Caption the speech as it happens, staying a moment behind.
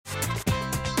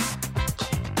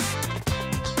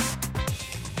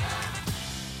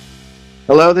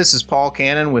Hello, this is Paul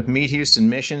Cannon with Meet Houston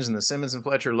Missions and the Simmons and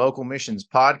Fletcher Local Missions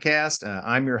Podcast.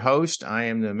 I'm your host. I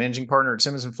am the managing partner at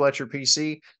Simmons and Fletcher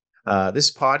PC. This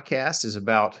podcast is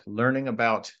about learning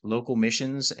about local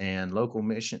missions and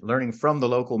learning from the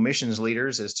local missions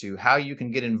leaders as to how you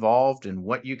can get involved and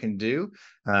what you can do.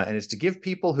 And it's to give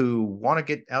people who want to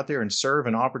get out there and serve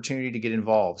an opportunity to get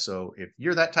involved. So if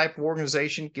you're that type of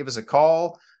organization, give us a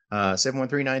call.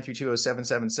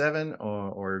 713-932-0777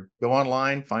 or go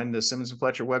online, find the Simmons and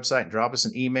Fletcher website and drop us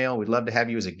an email. We'd love to have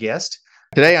you as a guest.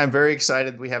 Today, I'm very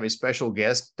excited. We have a special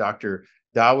guest, Dr.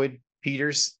 Dawood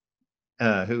Peters,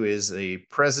 who is the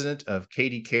president of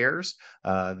Katy Cares.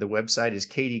 The website is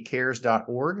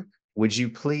katycares.org. Would you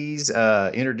please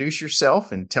introduce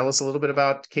yourself and tell us a little bit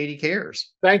about Katy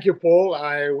Cares? Thank you, Paul.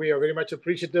 We are very much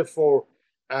appreciative for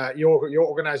your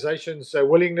organization's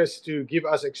willingness to give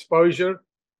us exposure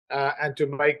and to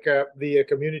make the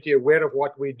community aware of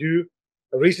what we do.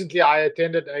 Recently, I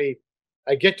attended a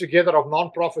get-together of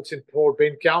nonprofits in Port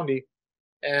Bend County,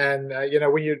 and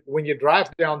when you drive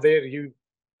down there, you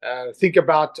think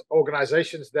about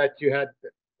organizations that you have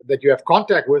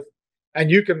contact with, and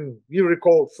you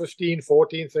recall 15,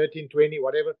 14, 13, 20,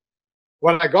 whatever.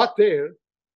 When I got there,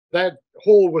 that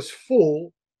hall was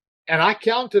full, and I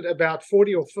counted about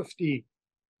 40 or 50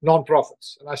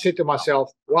 nonprofits, and I said to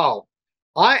myself, "Wow."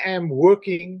 I am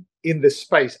working in this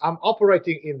space. I'm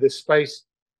operating in this space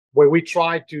where we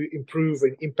try to improve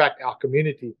and impact our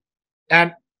community.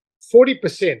 And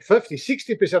 40%, 50,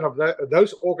 60% of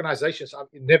those organizations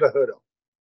I've never heard of.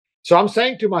 So I'm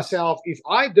saying to myself, if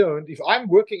I'm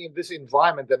working in this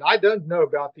environment and I don't know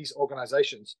about these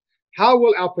organizations, how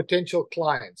will our potential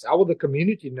clients, how will the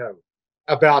community know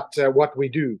about what we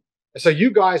do? So you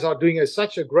guys are doing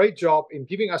such a great job in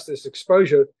giving us this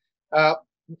exposure.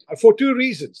 For two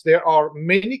reasons. There are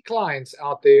many clients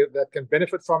out there that can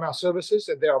benefit from our services,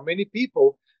 and there are many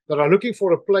people that are looking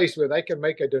for a place where they can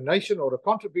make a donation or a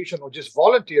contribution or just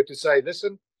volunteer to say,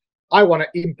 listen, I want to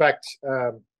impact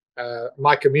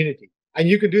my community. And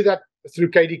you can do that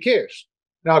through Katy Cares.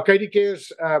 Now, Katy Cares,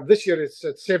 this year it's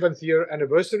its 7th year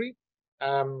anniversary.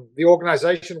 The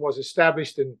organization was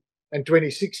established in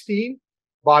 2016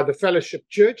 by the Fellowship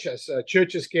Church as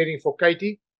Churches Caring for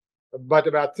Katy. But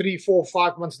about 3, 4,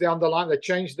 5 months down the line, they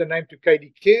changed the name to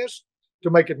Katy Cares to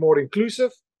make it more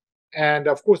inclusive. And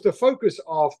of course, the focus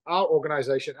of our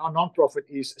organization, our nonprofit,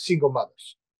 is single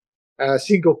mothers,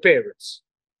 single parents.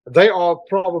 They are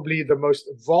probably the most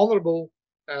vulnerable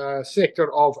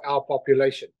sector of our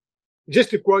population. Just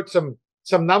to quote some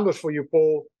numbers for you,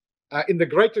 Paul, in the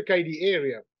greater Katy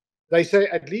area, they say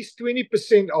at least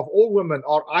 20% of all women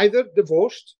are either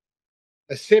divorced,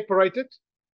 separated,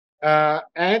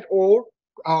 and or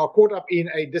are caught up in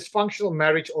a dysfunctional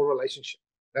marriage or relationship.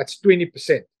 That's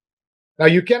 20%. Now,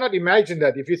 you cannot imagine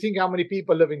that. If you think how many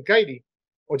people live in Katy,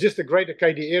 or just the greater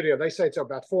Katy area, they say it's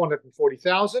about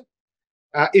 440,000.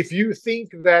 If you think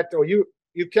that, or you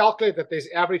calculate that there's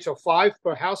average of 5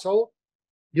 per household,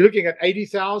 you're looking at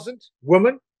 80,000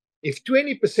 women. If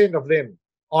 20% of them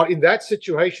are in that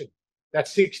situation,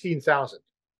 that's 16,000.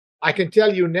 I can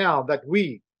tell you now that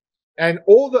we, and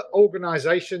all the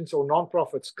organizations or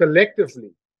nonprofits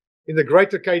collectively in the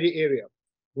greater Katy area,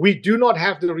 we do not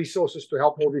have the resources to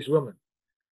help all these women.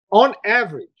 On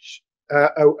average,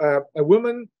 a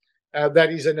woman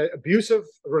that is in an abusive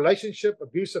relationship,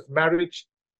 abusive marriage,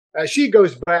 she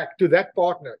goes back to that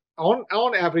partner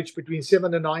on average between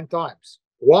 7 and 9 times.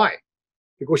 Why?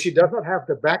 Because she does not have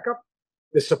the backup,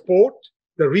 the support,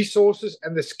 the resources,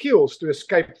 and the skills to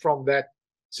escape from that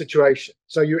situation.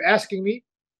 So you're asking me,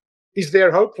 is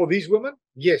there hope for these women?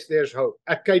 Yes, there's hope.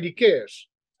 At Katy Cares,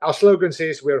 our slogan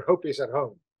says where hope is at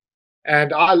home.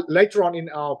 And later on in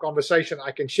our conversation,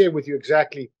 I can share with you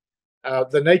exactly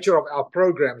the nature of our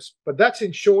programs. But that's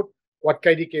in short what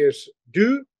Katy Cares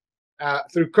do.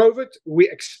 Through COVID, we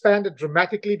expanded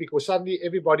dramatically because suddenly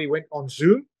everybody went on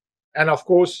Zoom. And of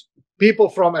course, people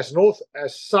from as north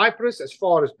as Cyprus, as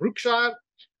far as Brookshire,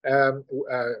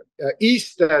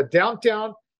 east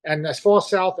downtown, and as far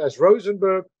south as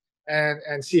Rosenberg,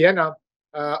 and Siena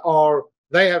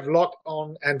they have logged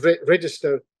on and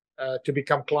registered to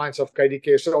become clients of Katy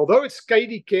Cares. So although it's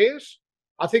Katy Cares,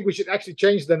 I think we should actually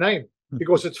change the name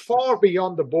because it's far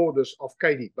beyond the borders of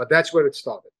Katy, but that's where it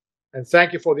started. And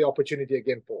thank you for the opportunity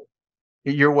again, Paul.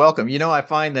 You're welcome. I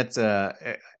find that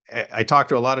I talk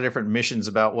to a lot of different missions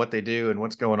about what they do and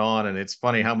what's going on, and it's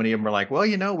funny how many of them are like,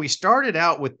 "Well, we started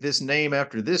out with this name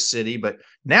after this city, but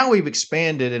now we've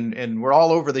expanded and we're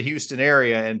all over the Houston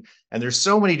area, and there's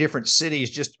so many different cities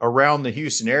just around the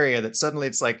Houston area that suddenly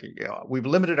it's like we've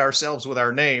limited ourselves with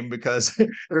our name because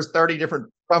there's 30 different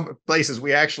places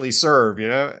we actually serve."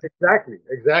 Exactly.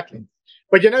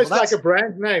 But Well, it's like that's a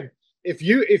brand name. If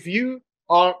you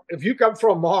come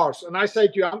from Mars and I say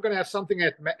to you, I'm going to have something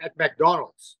at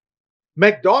McDonald's.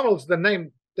 McDonald's, the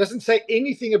name doesn't say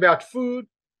anything about food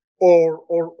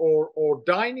or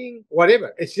dining,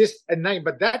 whatever. It's just a name.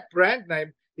 But that brand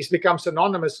name is become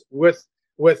synonymous with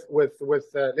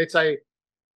let's say,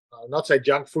 not say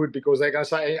junk food because they're going to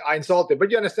say I insulted.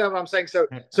 But you understand what I'm saying.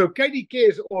 So Katy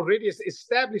Cares already is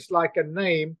established like a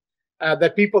name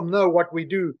that people know what we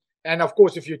do. And of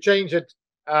course, if you change it,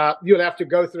 you'll have to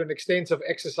go through an extensive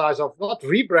exercise of not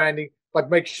rebranding, but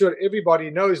make sure everybody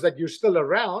knows that you're still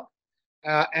around.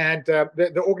 And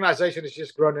the organization has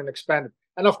just grown and expanded.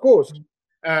 And of course,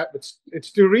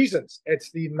 it's two reasons. It's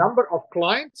the number of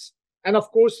clients and,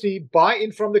 of course, the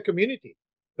buy-in from the community.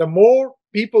 The more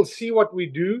people see what we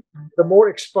do, the more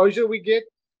exposure we get,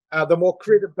 the more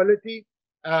credibility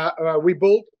we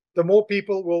build, the more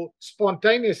people will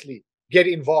spontaneously get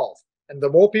involved. And the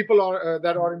more people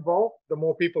that are involved, the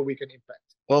more people we can impact.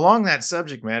 Well, along that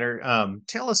subject matter,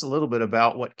 tell us a little bit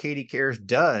about what Katy Cares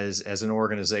does as an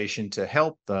organization to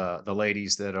help the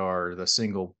ladies that are the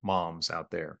single moms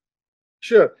out there.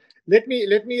 Sure. Let me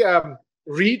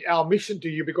read our mission to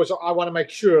you because I want to make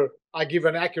sure I give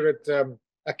an accurate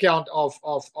account of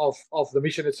the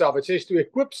mission itself. It says to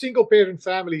equip single parent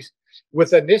families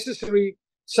with the necessary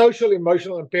social,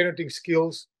 emotional, and parenting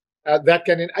skills that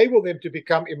can enable them to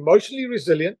become emotionally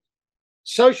resilient,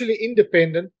 socially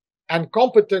independent, and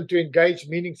competent to engage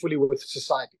meaningfully with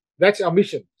society. That's our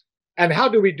mission. And how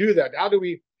do we do that? How do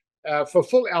we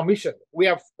fulfill our mission? We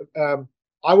have,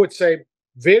 I would say,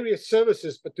 various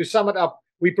services, but to sum it up,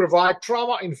 we provide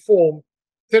trauma-informed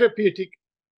therapeutic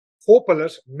 4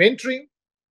 pillars: mentoring,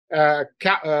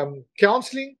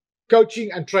 counseling,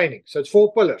 coaching, and training. So it's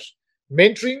 4 pillars: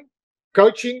 mentoring,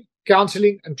 coaching,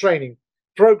 counseling, and training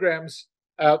programs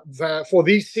for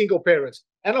these single parents.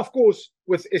 And of course,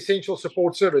 with essential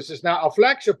support services. Now, our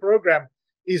flagship program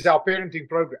is our parenting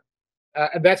program,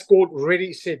 and that's called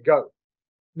Ready, Set, Go.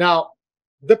 Now,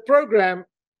 the program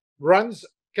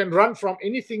can run from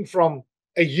anything from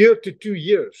a year to 2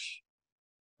 years.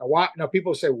 Now,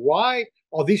 people say, why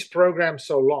are these programs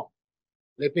so long?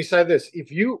 Let me say this.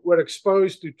 If you were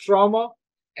exposed to trauma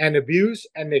and abuse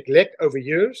and neglect over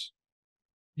years,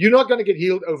 you're not going to get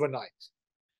healed overnight.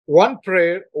 One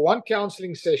prayer, one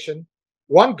counseling session,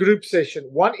 one group session,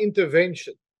 one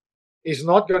intervention is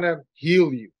not going to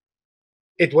heal you.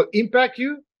 It will impact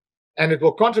you and it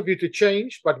will contribute to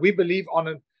change, but we believe on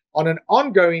an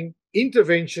ongoing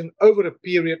intervention over a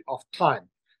period of time.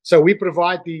 So we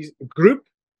provide these group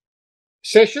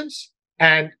sessions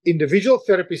and individual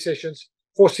therapy sessions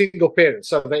for single parents.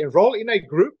 So they enroll in a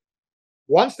group.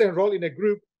 Once they enroll in a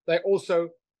group, they also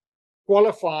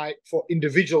qualify for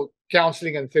individual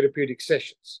counseling and therapeutic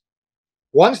sessions.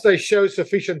 Once they show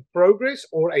sufficient progress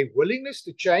or a willingness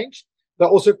to change, they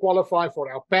also qualify for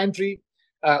our pantry,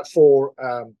 for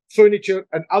furniture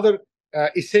and other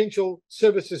essential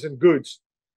services and goods.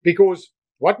 Because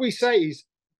what we say is,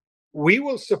 we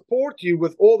will support you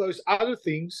with all those other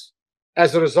things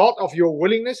as a result of your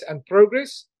willingness and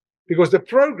progress, because the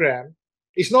program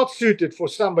is not suited for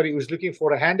somebody who's looking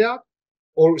for a handout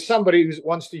or somebody who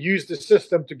wants to use the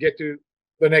system to get to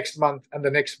the next month and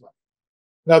the next month.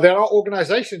 Now, there are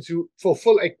organizations who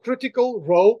fulfill a critical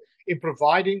role in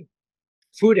providing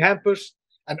food hampers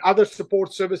and other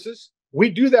support services. We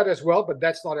do that as well, but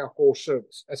that's not our core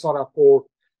service. That's not our core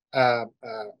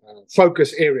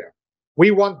focus area.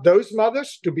 We want those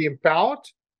mothers to be empowered,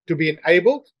 to be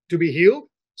enabled, to be healed,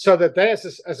 so that they, as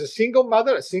a single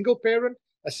mother, a single parent,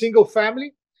 a single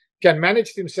family, can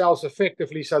manage themselves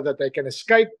effectively so that they can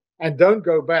escape and don't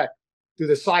go back to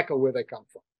the cycle where they come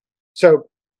from. So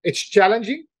it's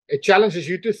challenging. It challenges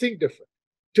you to think different,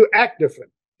 to act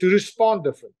different, to respond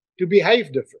different, to behave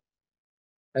different.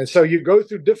 And so you go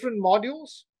through different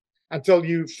modules until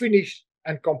you finish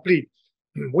and complete.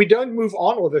 We don't move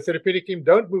on, or the therapeutic team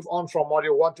don't move on from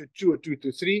module 1 to 2 or 2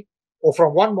 to 3, or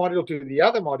from one module to the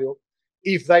other module,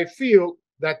 if they feel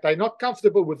that they're not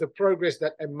comfortable with the progress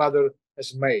that a mother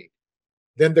has made.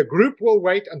 Then the group will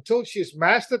wait until she's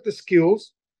mastered the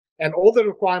skills and all the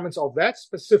requirements of that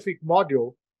specific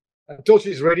module until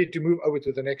she's ready to move over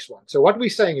to the next one. So what we're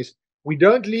saying is, we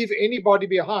don't leave anybody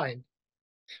behind,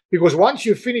 because once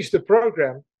you finish the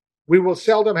program, we will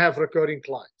seldom have recurring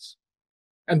clients.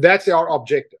 And that's our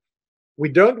objective. We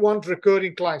don't want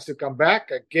recurring clients to come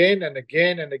back again and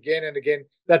again and again and again.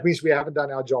 That means we haven't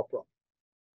done our job properly.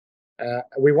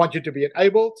 We want you to be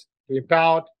enabled, to be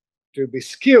empowered, to be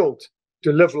skilled,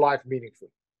 to live life meaningfully.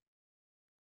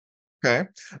 Okay.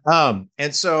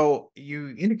 And so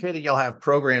you indicated you'll have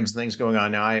programs and things going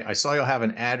on. Now, I saw you'll have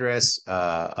an address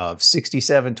of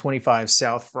 6725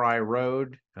 South Fry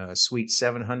Road, Suite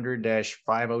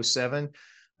 700-507,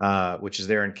 which is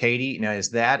there in Katy. Now,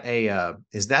 is that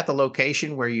the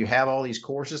location where you have all these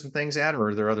courses and things at, or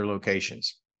are there other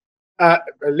locations?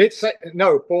 Let's say,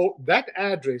 no, Paul, that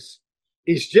address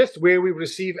is just where we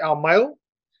receive our mail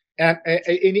and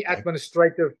any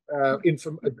administrative,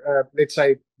 let's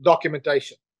say,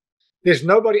 documentation. There's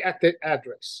nobody at that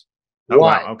address. Oh,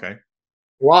 why? wow. Okay.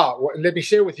 Wow. Let me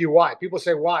share with you why. People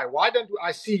say, why? Why don't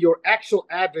I see your actual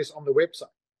address on the website?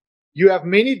 You have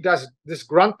many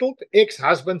disgruntled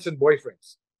ex-husbands and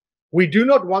boyfriends. We do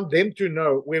not want them to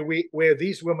know where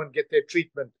these women get their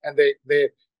treatment and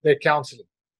their counseling.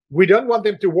 We don't want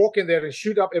them to walk in there and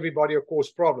shoot up everybody or cause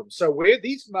problems. So where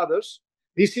these mothers,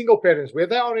 these single parents, where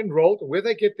they are enrolled, where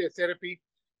they get their therapy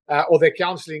or their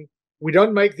counseling, we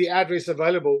don't make the address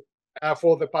available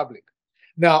for the public.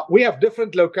 Now, we have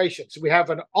different locations. We have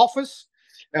an office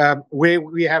where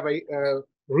we have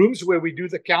rooms where we do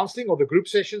the counseling or the group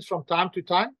sessions from time to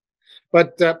time.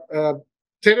 But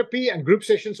therapy and group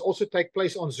sessions also take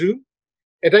place on Zoom.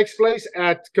 It takes place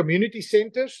at community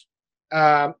centers,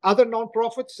 other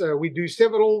nonprofits. We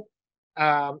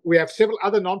have several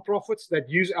other nonprofits that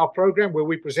use our program where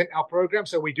we present our program.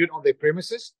 So we do it on their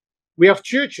premises. We have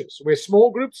churches where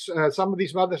small groups, some of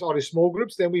these mothers are in small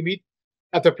groups. Then we meet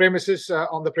at the premises,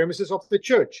 on the premises of the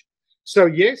church. So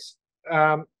yes,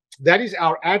 that is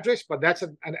our address, but that's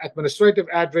an administrative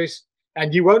address,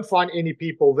 and you won't find any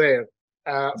people there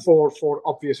for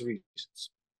obvious reasons.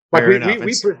 But we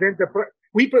present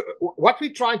what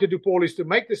we're trying to do, Paul, is to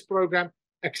make this program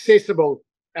accessible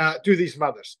to these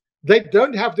mothers. They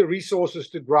don't have the resources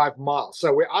to drive miles,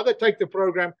 so we either take the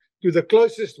program to the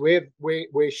closest where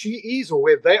she is or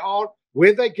where they are,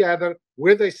 where they gather,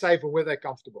 where they're safe and where they're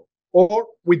comfortable. Or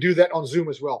we do that on Zoom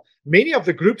as well. Many of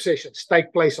the group sessions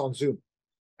take place on Zoom.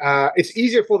 It's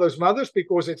easier for those mothers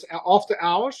because it's after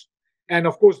hours. And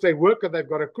of course, they work and they've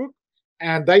got to cook.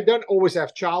 And they don't always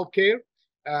have childcare.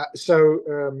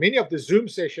 So many of the Zoom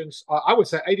sessions, I would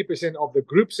say 80% of the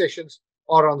group sessions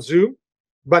are on Zoom.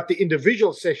 But the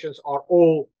individual sessions are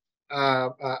all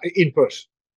in person.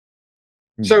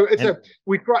 So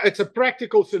it's a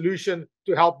practical solution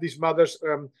to help these mothers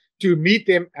to meet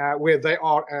them where they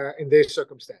are in their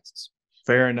circumstances.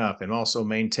 Fair enough, and also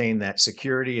maintain that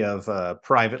security of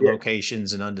private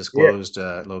locations and undisclosed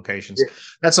locations. Yeah.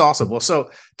 That's awesome. Well, so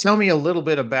tell me a little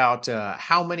bit about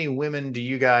how many women do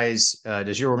you guys,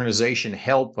 does your organization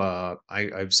help?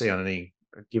 I'd say on any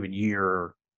given year,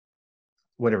 or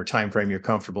whatever time frame you're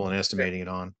comfortable in estimating it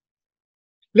on.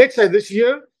 Let's say this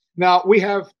year. Now we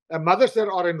have mothers that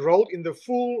are enrolled in the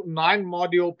full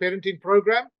 9-module parenting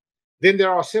program. Then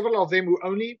there are several of them who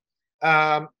only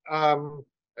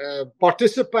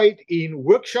participate in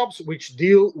workshops which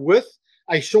deal with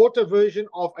a shorter version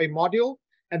of a module.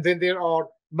 And then there are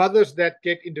mothers that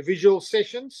get individual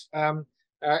sessions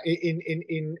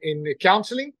in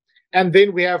counseling. And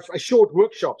then we have a short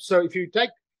workshop. So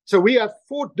we have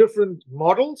 4 different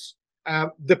models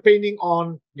depending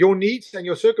on your needs and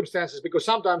your circumstances, because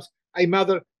sometimes a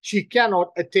mother, she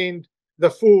cannot attend the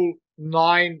full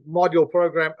 9-module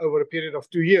program over a period of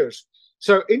 2 years.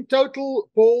 So in total,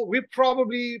 Paul, we're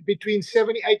probably between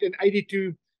 78 and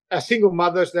 82 single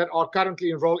mothers that are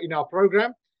currently enrolled in our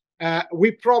program.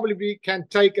 We probably can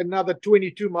take another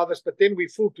 22 mothers, but then we're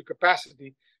full to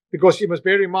capacity, because you must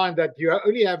bear in mind that you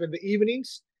only have in the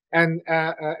evenings and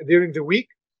during the week,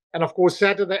 and of course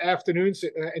Saturday afternoons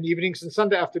and evenings and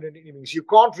Sunday afternoon and evenings. You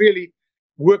can't really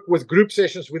work with group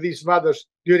sessions with these mothers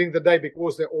during the day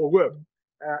because they all work.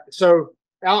 So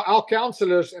our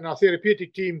counselors and our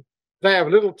therapeutic team, they have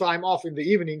little time off in the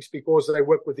evenings because they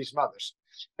work with these mothers.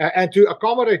 And to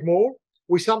accommodate more,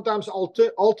 we sometimes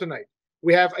alternate.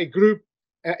 We have a group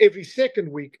every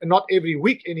second week, and not every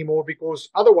week anymore, because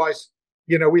otherwise,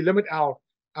 we limit our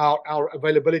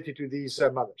availability to these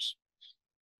mothers.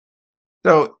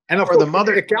 So, and of course, the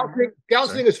mother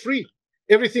counseling is free.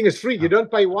 Everything is free. You don't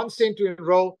pay 1 cent to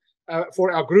enroll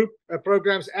for our group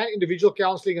programs and individual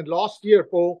counseling. And last year,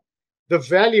 Paul, the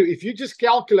value, if you just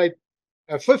calculate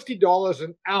 $50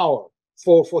 an hour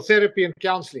for therapy and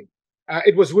counseling,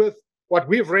 it was worth what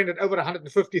we've rendered over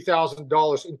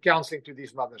 $150,000 in counseling to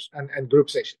these mothers and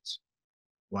group sessions.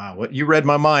 Wow, what you read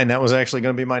my mind. That was actually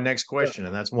going to be my next question,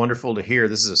 and that's wonderful to hear.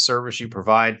 This is a service you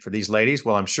provide for these ladies.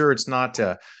 Well, I'm sure it's not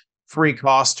free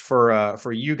cost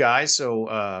for you guys.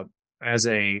 So, as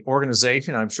a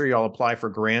organization, I'm sure y'all apply for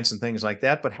grants and things like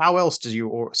that. But how else do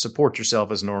you support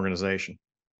yourself as an organization?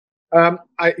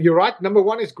 You're right. Number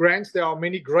one is grants. There are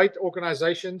many great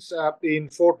organizations in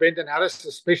Fort Bend and Harris,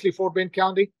 especially Fort Bend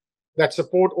County, that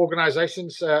support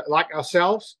organizations like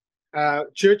ourselves.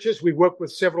 Churches, we work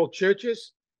with several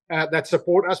churches that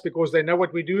support us because they know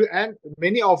what we do, and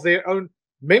many of their own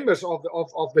members of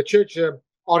the church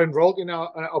are enrolled in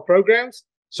our programs.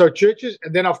 So churches,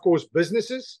 and then of course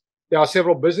businesses. There are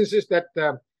several businesses that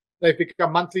they've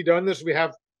become monthly donors. We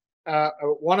have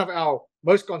one of our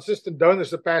most consistent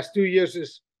donors the past 2 years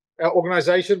is an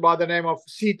organization by the name of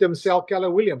Cetum Cell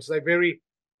Keller Williams. They're very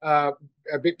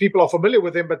people are familiar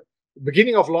with them, but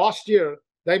beginning of last year,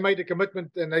 they made a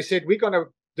commitment and they said, we're going to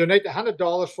donate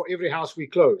 $100 for every house we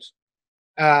close.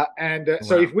 So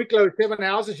if we close 7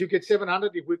 houses, you get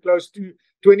 700. If we close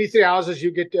 23 houses,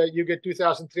 you get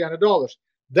 $2,300.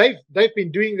 They've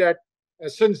been doing that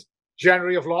since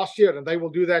January of last year, and they will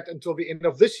do that until the end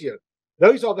of this year.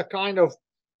 Those are the kind of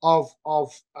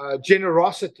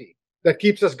generosity that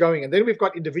keeps us going. And then we've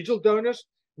got individual donors.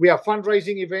 We have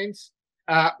fundraising events.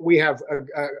 We have,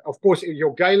 of course,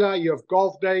 your gala. You have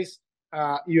golf days.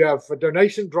 You have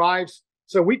donation drives.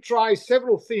 So we try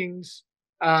several things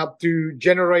to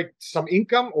generate some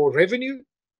income or revenue.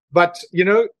 But,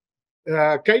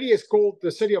 Katy is called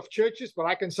the city of churches, but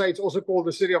I can say it's also called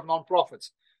the city of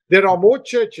nonprofits. There are more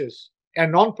churches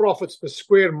and nonprofits per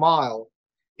square mile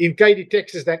in Katy,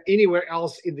 Texas, than anywhere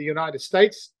else in the United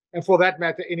States, and for that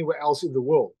matter, anywhere else in the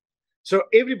world. So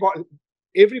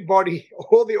everybody,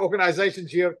 all the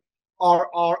organizations here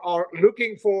are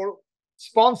looking for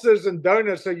sponsors and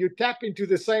donors. So you tap into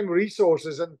the same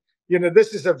resources, and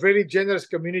this is a very generous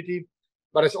community,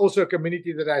 but it's also a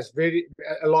community that has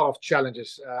a lot of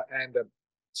challenges,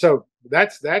 so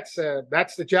that's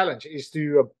the challenge is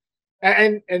to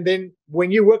and then when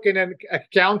you work in a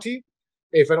county.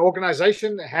 If an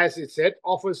organization has its head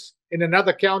office in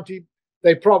another county,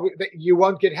 you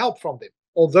won't get help from them,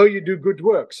 although you do good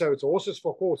work. So it's horses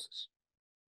for courses.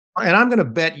 And I'm going to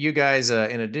bet you guys,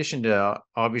 in addition to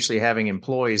obviously having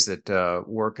employees that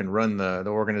work and run the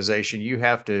organization, you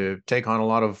have to take on a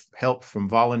lot of help from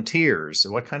volunteers.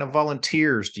 What kind of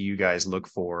volunteers do you guys look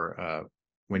for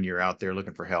when you're out there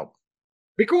looking for help?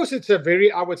 Because it's a very,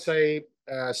 I would say,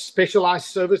 specialized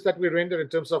service that we render in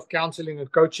terms of counseling and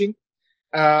coaching.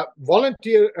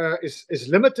 Volunteer is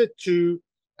limited to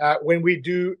when we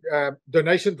do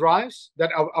donation drives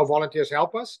that our volunteers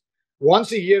help us.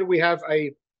 Once a year, we have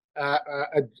an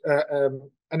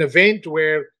event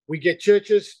where we get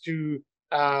churches to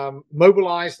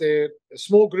mobilize their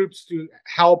small groups to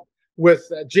help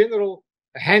with general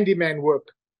handyman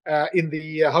work in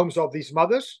the homes of these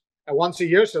mothers once a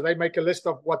year. So they make a list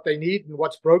of what they need and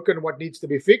what's broken, what needs to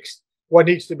be fixed, what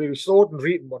needs to be restored and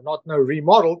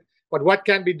remodeled. But what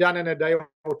can be done in a day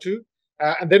or two.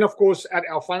 And then, of course, at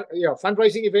our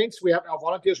fundraising events, we have our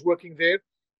volunteers working there.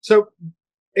 So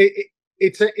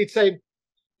it's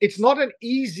not an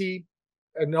easy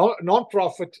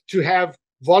non-profit to have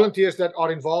volunteers that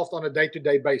are involved on a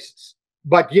day-to-day basis.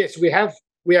 But yes, we have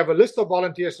a list of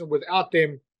volunteers, and without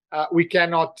them, we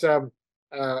cannot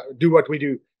do what we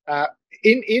do.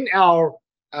 On our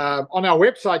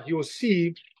website, you'll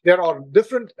see there are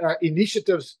different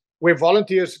initiatives where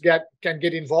volunteers can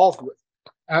get involved with.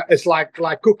 It's like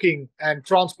cooking and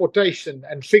transportation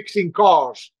and fixing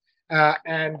cars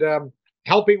and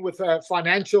helping with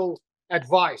financial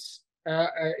advice.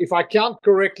 If I count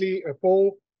correctly,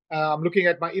 Paul, I'm looking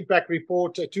at my impact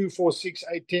report, 2, 4, 6,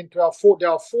 8, 10, 12, 4. There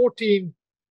are 14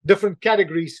 different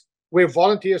categories where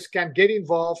volunteers can get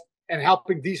involved and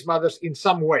helping these mothers in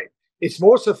some way. It's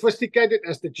more sophisticated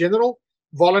as the general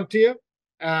volunteer,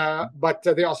 but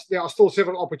there are still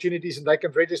several opportunities, and they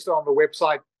can register on the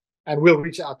website, and we'll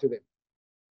reach out to them.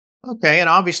 Okay, and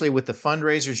obviously with the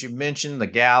fundraisers you mentioned, the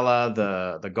gala,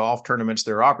 the golf tournaments,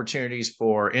 there are opportunities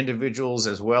for individuals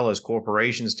as well as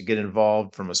corporations to get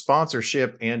involved from a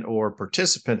sponsorship and or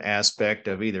participant aspect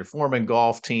of either forming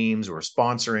golf teams or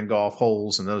sponsoring golf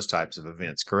holes and those types of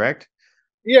events, correct?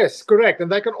 Yes, correct.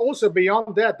 And they can also,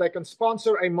 beyond that, they can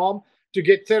sponsor a mom to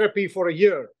get therapy for a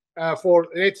year. For,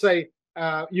 let's say,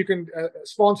 you can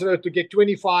sponsor her to get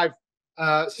 25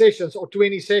 sessions or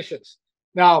 20 sessions.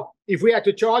 Now, if we had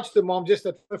to charge the mom just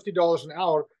at $50 an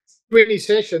hour, 20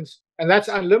 sessions, and that's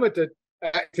unlimited,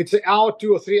 if it's an hour,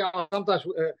 2 or 3 hours, sometimes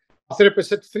a therapist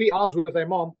sits 3 hours with a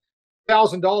mom,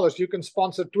 $1,000, you can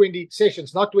sponsor 20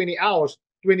 sessions, not 20 hours,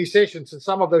 20 sessions. And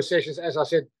some of those sessions, as I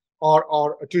said,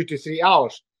 are 2 to 3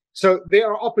 hours. So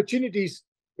there are opportunities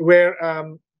where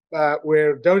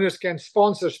donors can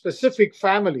sponsor specific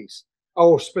families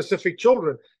or specific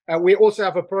children. We also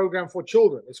have a program for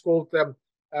children. It's called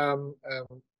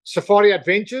Safari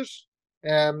Adventures.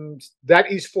 That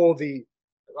is for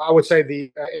I would say,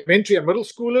 the elementary and middle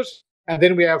schoolers. And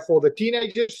then we have for the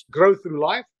teenagers, Grow Through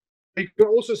Life. You can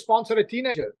also sponsor a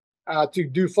teenager to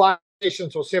do 5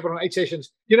 sessions or 7 or 8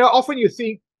 sessions. Often you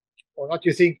think, or not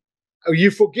you think,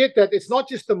 you forget that it's not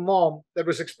just the mom that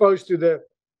was exposed to the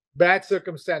bad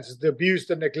circumstances, the abuse,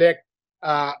 the neglect,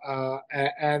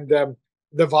 and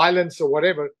the violence or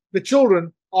whatever. The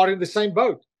children are in the same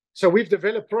boat. So we've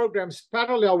developed programs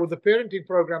parallel with the parenting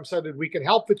program so that we can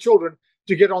help the children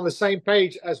to get on the same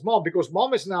page as mom, because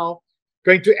mom is now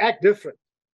going to act different.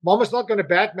 Mom is not going to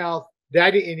badmouth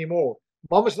daddy anymore.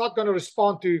 Mom is not going to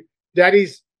respond to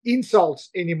daddy's insults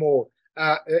anymore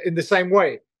in the same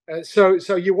way.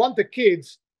 So you want the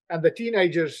kids and the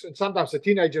teenagers, and sometimes the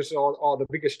teenagers are the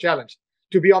biggest challenge,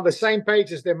 to be on the same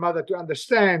page as their mother, to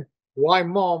understand why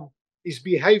mom is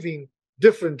behaving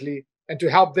differently, and to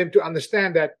help them to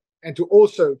understand that, and to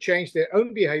also change their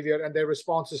own behavior and their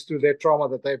responses to their trauma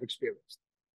that they've experienced.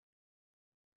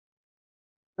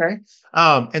 Okay.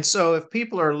 And so if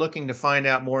people are looking to find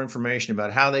out more information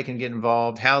about how they can get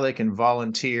involved, how they can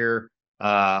volunteer,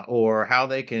 or how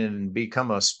they can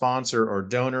become a sponsor or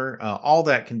donor, all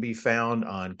that can be found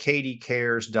on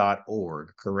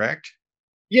katycares.org, correct?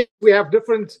 Yes, we have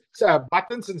different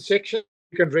buttons and sections.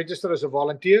 You can register as a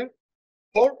volunteer.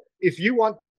 Or if you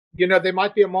want, there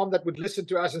might be a mom that would listen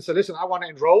to us and say, listen, I want to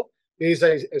enroll. There's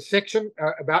a section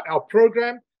about our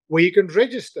program where you can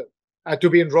register to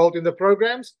be enrolled in the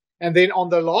programs. And then on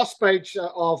the last page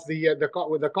of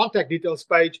the contact details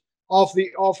page of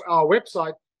our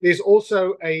website, there's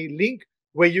also a link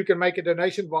where you can make a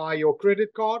donation via your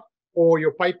credit card or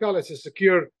your PayPal. It's a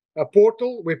secure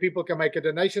portal where people can make a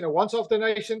donation, a once-off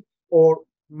donation, or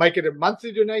make it a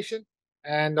monthly donation.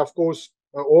 And of course,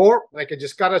 or they can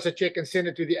just cut us a check and send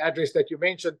it to the address that you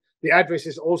mentioned. The address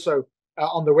is also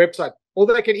on the website. Or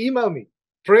they can email me,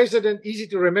 President, easy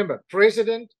to remember,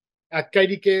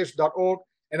 president@katycares.org.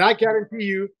 And I guarantee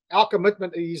you, our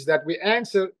commitment is that we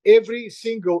answer every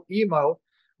single email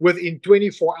within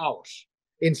 24 hours.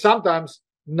 And sometimes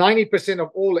 90% of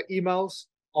all the emails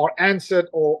are answered,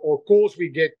 or calls we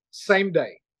get same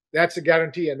day. That's a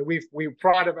guarantee. And we're very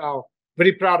proud of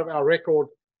our record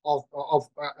of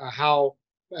how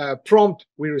prompt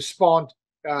we respond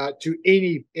to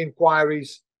any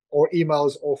inquiries or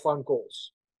emails or phone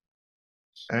calls.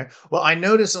 Okay. Well, I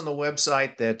noticed on the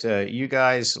website that you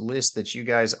guys list that you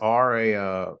guys are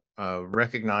a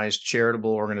recognized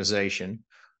charitable organization,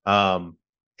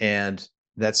 and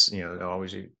that's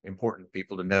always important for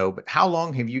people to know. But how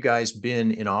long have you guys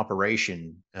been in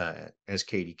operation as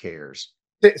Katy Cares?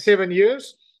 7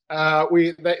 years.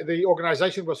 The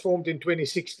organization was formed in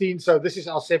 2016, so this is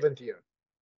our 7th year,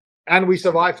 and we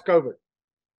survived COVID.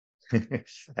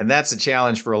 And that's a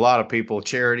challenge for a lot of people,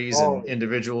 charities and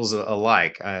individuals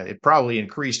alike. It probably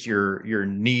increased your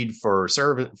need for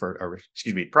service,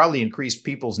 probably increased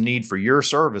people's need for your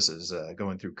services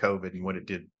going through COVID and what it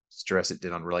did, stress it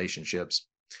did on relationships.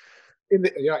 In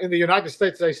the United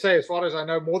States, they say, as far as I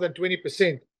know, more than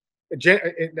 20%.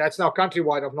 That's now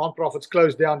countrywide, of nonprofits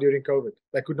closed down during COVID.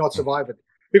 They could not survive it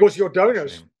because your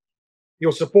donors,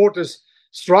 your supporters,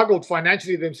 struggled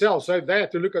financially themselves, so they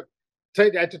had to they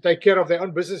had to take care of their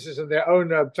own businesses and their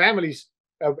own families,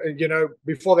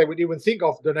 before they would even think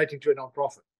of donating to a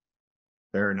nonprofit.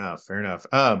 Fair enough.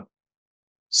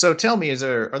 So tell me,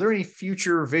 are there any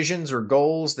future visions or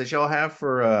goals that y'all have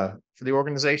for the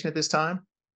organization at this time?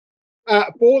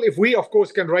 Paul, if we, of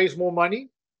course, can raise more money,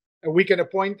 and we can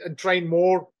appoint and train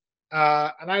more,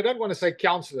 and I don't want to say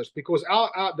counselors, because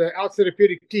our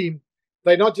therapeutic team,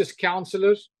 they're not just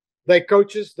counselors, they're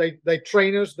coaches, they're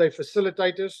trainers, they're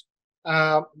facilitators.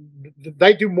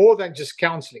 They do more than just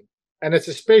counseling, and it's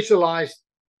a specialized,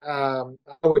 I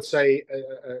would say,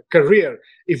 career.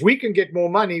 If we can get more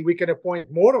money, we can appoint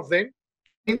more of them,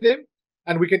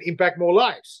 and we can impact more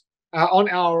lives. On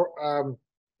our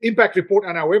impact report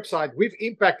on our website, we've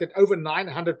impacted over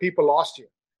 900 people last year.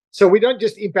 So we don't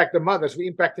just impact the mothers, we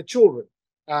impact the children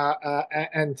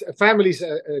and families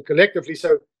collectively.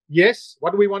 So yes,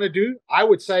 what do we want to do? I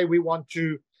would say we want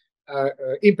to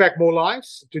impact more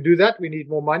lives. To do that, we need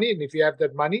more money. And if you have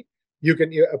that money, you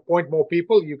can appoint more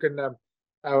people. You can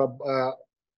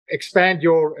expand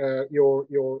your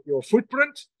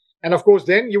footprint. And of course,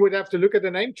 then you would have to look at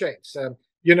the name change.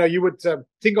 You would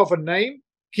think of a name,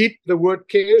 keep the word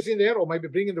cares in there, or maybe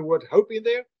bring in the word hope in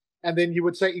there. And then you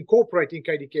would say incorporating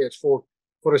Katy Cares for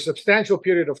for a substantial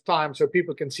period of time so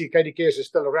people can see Katy Cares is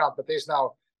still around, but there's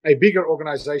now a bigger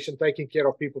organization taking care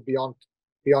of people beyond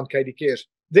Katy Cares.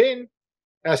 Then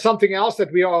something else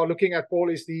that we are looking at, Paul,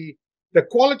 is the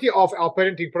quality of our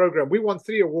parenting program. We won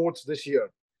 3 awards this year.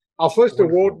 Our first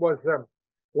award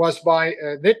was by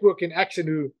Network in Action,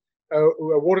 who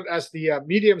awarded us the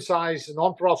medium-sized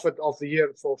nonprofit of the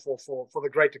year for the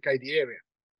Greater Katy area.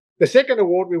 The second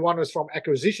award we won was from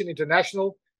Acquisition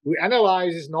International, who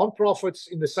analyzes nonprofits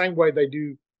in the same way they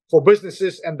do for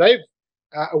businesses, and they've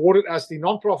awarded us the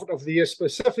nonprofit of the year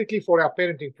specifically for our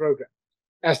parenting program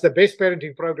as the best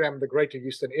parenting program in the Greater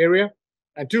Houston area.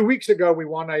 And 2 weeks ago, we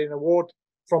won an award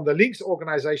from the Links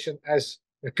organization as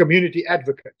a community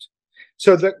advocate.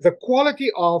 So the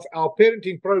quality of our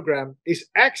parenting program is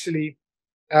actually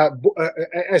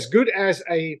as good as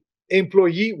a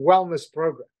employee wellness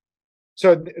program.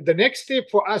 So the next step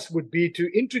for us would be to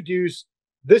introduce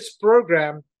this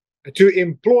program to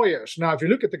employers. Now, if you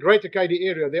look at the Greater Katy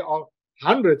area, there are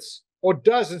hundreds or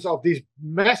dozens of these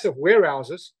massive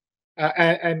warehouses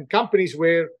and companies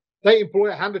where they employ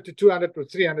 100 to 200 to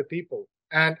 300 people,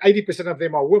 and 80% of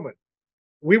them are women.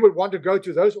 We would want to go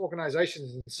to those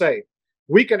organizations and say,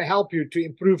 we can help you to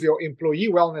improve your employee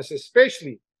wellness,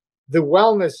 especially the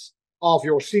wellness of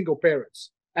your single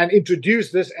parents, and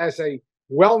introduce this as a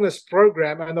wellness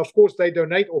program. And of course, they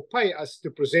donate or pay us to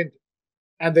present it.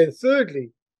 And then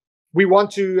thirdly, we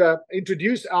want to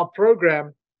introduce our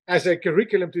program as a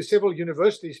curriculum to several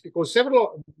universities, because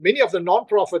many of the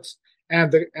nonprofits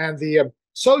and the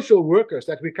social workers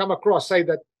that we come across say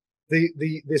that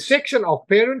the section of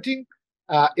parenting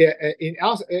in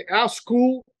our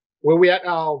school, where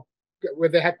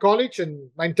they had college and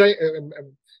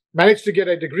managed to get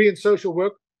a degree in social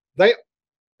work,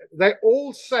 they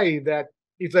all say that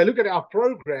if they look at our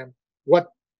program, what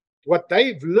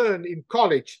they've learned in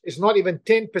college is not even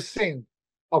 10%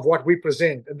 of what we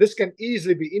present. And this can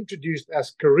easily be introduced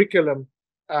as curriculum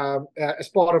as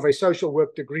part of a social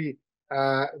work degree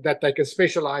that they can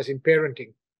specialize in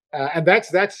parenting. And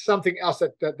that's something else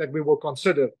that we will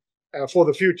consider for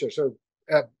the future. So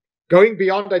going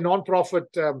beyond a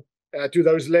nonprofit to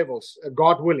those levels,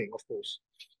 God willing, of course.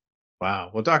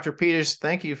 Wow. Well, Dr. Peters,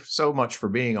 thank you so much for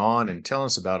being on and telling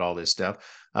us about all this stuff.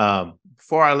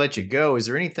 Before I let you go, is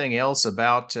there anything else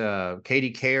about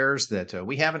Katy Cares that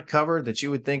we haven't covered that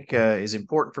you would think is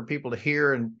important for people to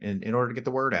hear in order to get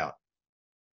the word out?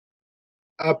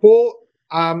 Paul,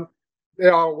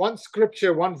 there are one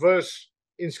verse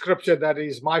in scripture that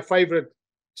is my favorite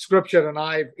scripture, and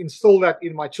I've installed that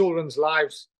in my children's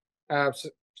lives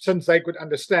since they could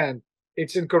understand.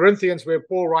 It's in Corinthians, where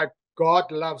Paul writes,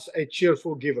 God loves a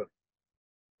cheerful giver.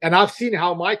 And I've seen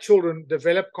how my children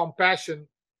develop compassion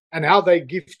and how they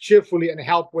give cheerfully and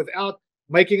help without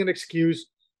making an excuse,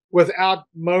 without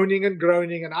moaning and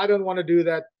groaning. And I don't want to do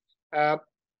that.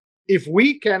 If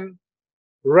we can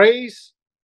raise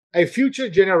a future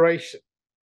generation,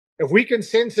 if we can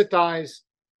sensitize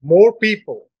more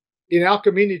people in our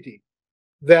community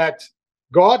that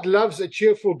God loves a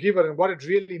cheerful giver and what it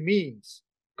really means.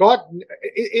 God,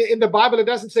 in the Bible, it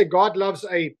doesn't say God loves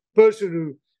a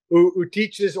person who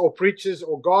teaches or preaches,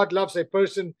 or God loves a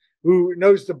person who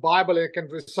knows the Bible and can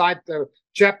recite the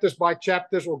chapters by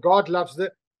chapters, or God loves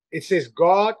it says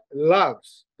God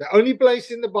loves. The only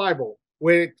place in the Bible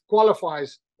where it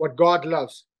qualifies what God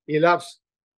loves, He loves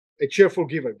a cheerful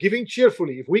giver, giving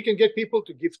cheerfully. If we can get people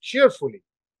to give cheerfully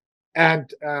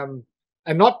and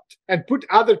put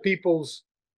other people's,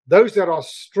 those that are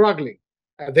struggling,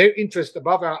 their interest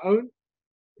above our own,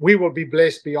 we will be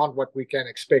blessed beyond what we can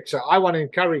expect. So I want to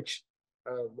encourage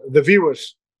the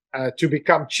viewers to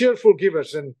become cheerful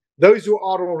givers. And those who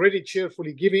are already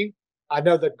cheerfully giving, I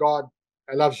know that God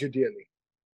loves you dearly.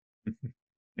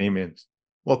 Amen.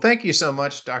 Well, thank you so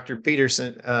much, Dr.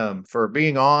 Peterson, for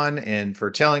being on and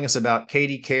for telling us about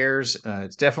Katy Cares.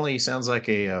 It definitely sounds like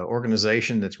a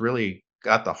organization that's really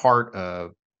got the heart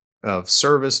of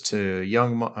service to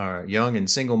young and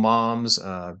single moms,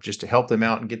 just to help them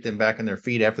out and get them back on their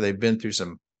feet after they've been through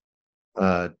some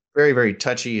very, very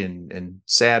touchy and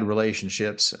sad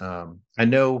relationships. I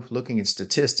know, looking at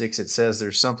statistics, it says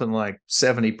there's something like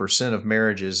 70% of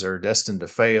marriages are destined to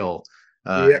fail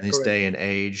in this day and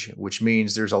age, which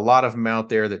means there's a lot of them out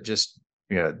there that just,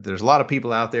 there's a lot of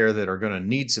people out there that are going to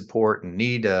need support and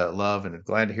need love. And I'm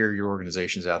glad to hear your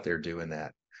organization's out there doing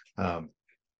that.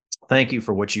 Thank you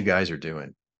for what you guys are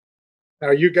doing.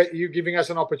 You giving us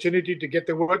an opportunity to get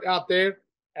the word out there,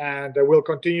 and we'll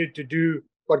continue to do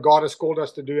what God has called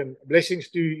us to do. And blessings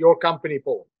to your company,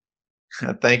 Paul.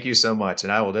 Thank you so much,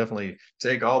 and I will definitely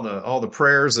take all the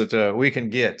prayers that we can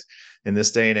get in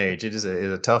this day and age. It is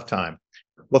a tough time.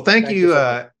 Well, thank Thank you you. so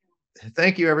much.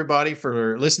 Thank you, everybody,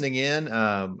 for listening in.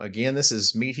 Again, this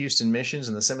is Meet Houston Missions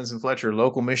and the Simmons and Fletcher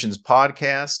Local Missions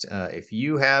Podcast. If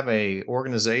you have a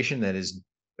organization that is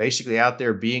basically out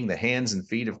there being the hands and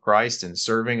feet of Christ and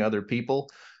serving other people,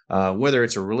 whether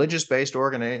it's a religious-based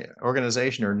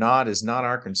organization or not, is not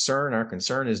our concern. Our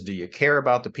concern is, do you care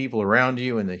about the people around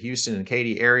you in the Houston and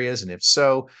Katy areas? And if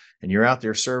so, and you're out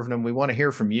there serving them, we want to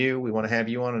hear from you. We want to have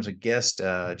you on as a guest,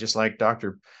 just like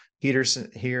Dr.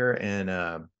 Peterson here,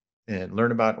 and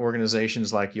learn about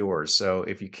organizations like yours. So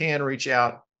if you can reach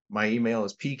out, my email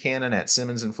is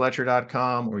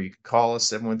pcannon@simmonsandfletcher.com, or you can call us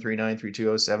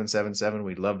 713-932-0777.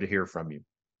 We'd love to hear from you.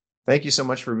 Thank you so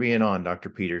much for being on, Dr.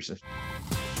 Peterson.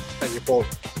 Thank you, Paul.